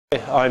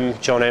I'm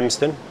John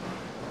Emsden.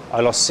 I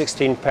lost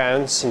 16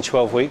 pounds in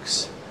 12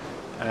 weeks,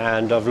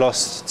 and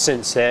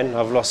since then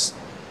I've lost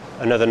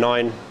another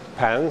 9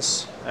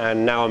 pounds,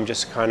 and now I'm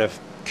just kind of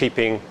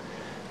keeping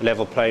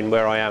level playing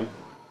where I am.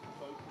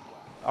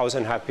 I was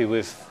unhappy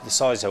with the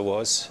size I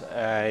was,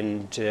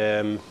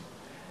 and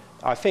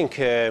I think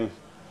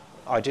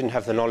I didn't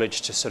have the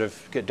knowledge to sort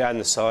of get down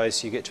the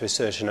size. You get to a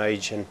certain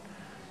age, and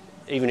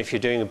even if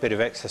you're doing a bit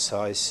of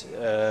exercise,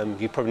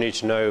 you probably need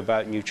to know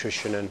about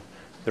nutrition and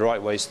the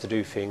right ways to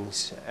do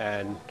things,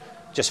 and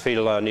just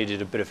feel I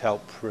needed a bit of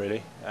help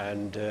really,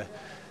 and a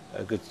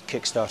good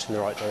kickstart in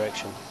the right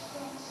direction.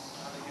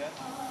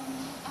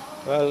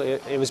 Well,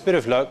 it was a bit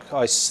of luck.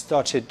 I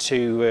started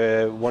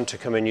to want to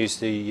come and use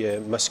the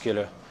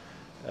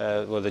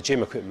the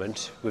gym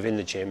equipment within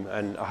the gym,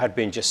 and I had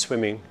been just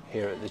swimming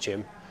here at the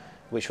gym,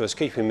 which was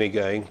keeping me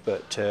going,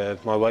 but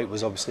my weight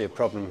was obviously a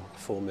problem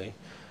for me.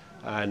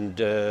 And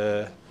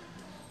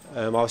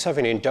I was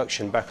having an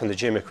induction back on the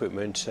gym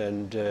equipment,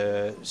 and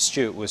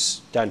Stuart was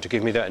down to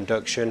give me that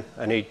induction,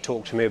 and he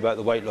talked to me about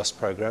the weight loss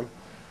program,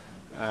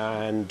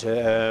 and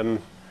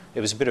it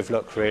was a bit of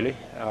luck really.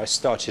 I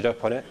started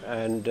up on it,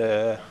 and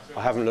I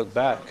haven't looked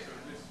back.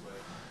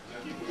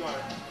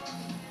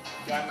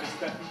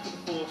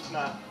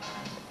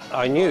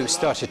 I knew it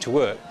started to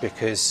work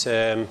because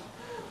the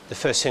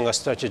first thing I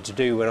started to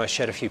do when I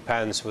shed a few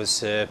pounds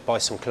was buy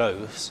some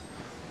clothes.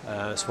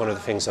 It's one of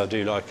the things I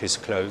do like is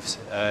clothes,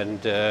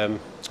 and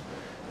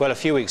well, a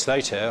few weeks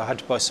later I had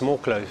to buy some more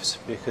clothes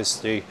because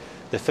the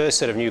first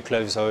set of new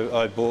clothes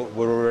I bought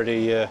were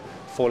already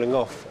falling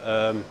off.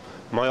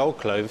 My old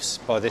clothes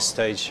by this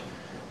stage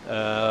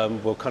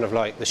were kind of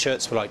like, the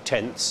shirts were like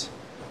tents,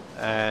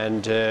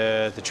 and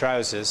the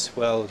trousers,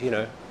 well, you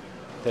know,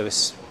 there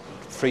was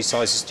 3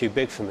 sizes too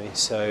big for me,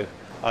 so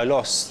I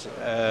lost,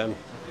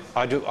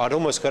 I'd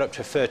almost got up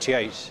to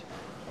 38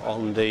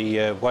 on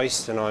the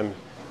waist, and I'm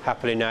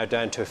happily now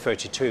down to a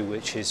 32,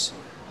 which is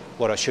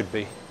what I should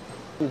be.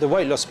 The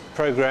weight loss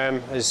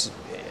program has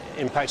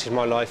impacted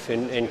my life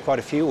in quite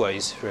a few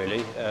ways,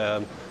 really.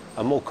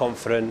 I'm more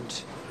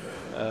confident.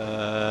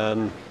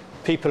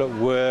 People at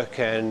work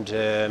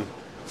and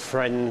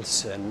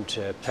friends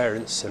and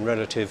parents and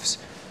relatives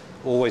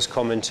always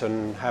comment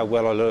on how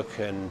well I look,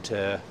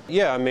 and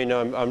yeah, I mean,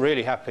 I'm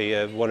really happy.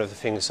 One of the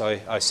things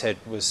I said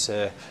was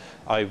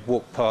I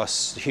walked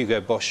past the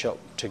Hugo Boss shop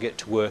to get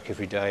to work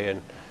every day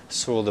and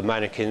saw all the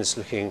mannequins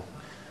looking,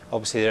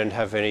 obviously they don't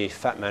have any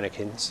fat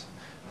mannequins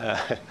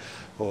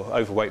or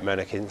overweight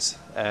mannequins,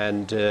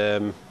 and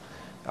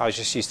I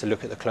just used to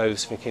look at the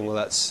clothes thinking, well,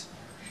 that's,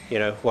 you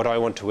know, what I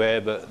want to wear,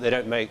 but they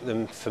don't make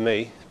them for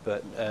me,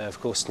 but of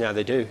course now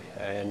they do,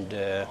 and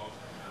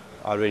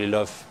I really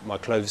love my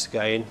clothes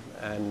again,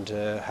 and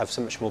have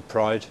so much more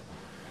pride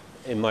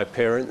in my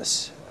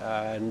appearance,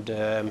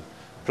 and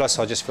plus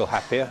I just feel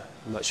happier,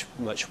 much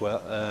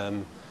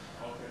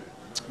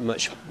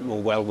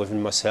more well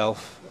within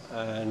myself,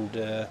 and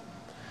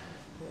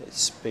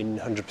it's been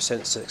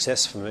 100%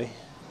 success for me.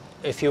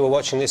 If you were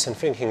watching this and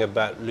thinking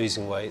about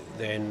losing weight,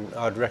 then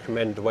I'd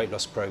recommend the weight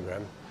loss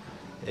program.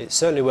 It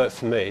certainly worked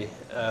for me.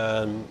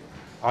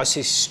 I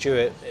see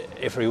Stuart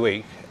every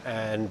week,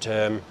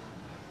 and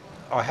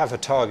I have a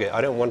target. I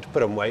don't want to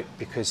put on weight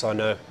because I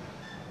know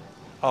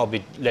I'll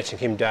be letting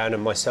him down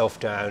and myself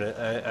down,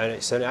 and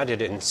it's an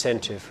added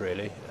incentive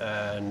really,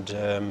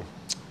 and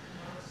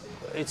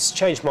it's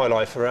changed my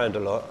life around a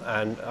lot.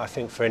 And I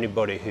think for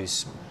anybody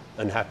who's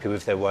unhappy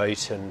with their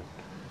weight and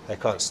they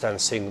can't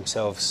stand seeing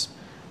themselves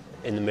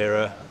in the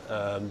mirror,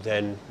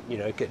 then, you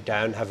know, get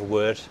down, have a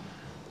word.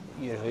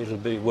 You know,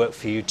 it'll work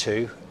for you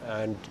too,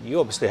 and you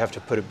obviously have to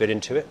put a bit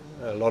into it,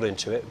 a lot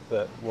into it,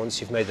 but once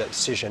you've made that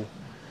decision,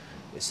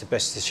 it's the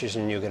best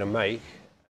decision you're going to make.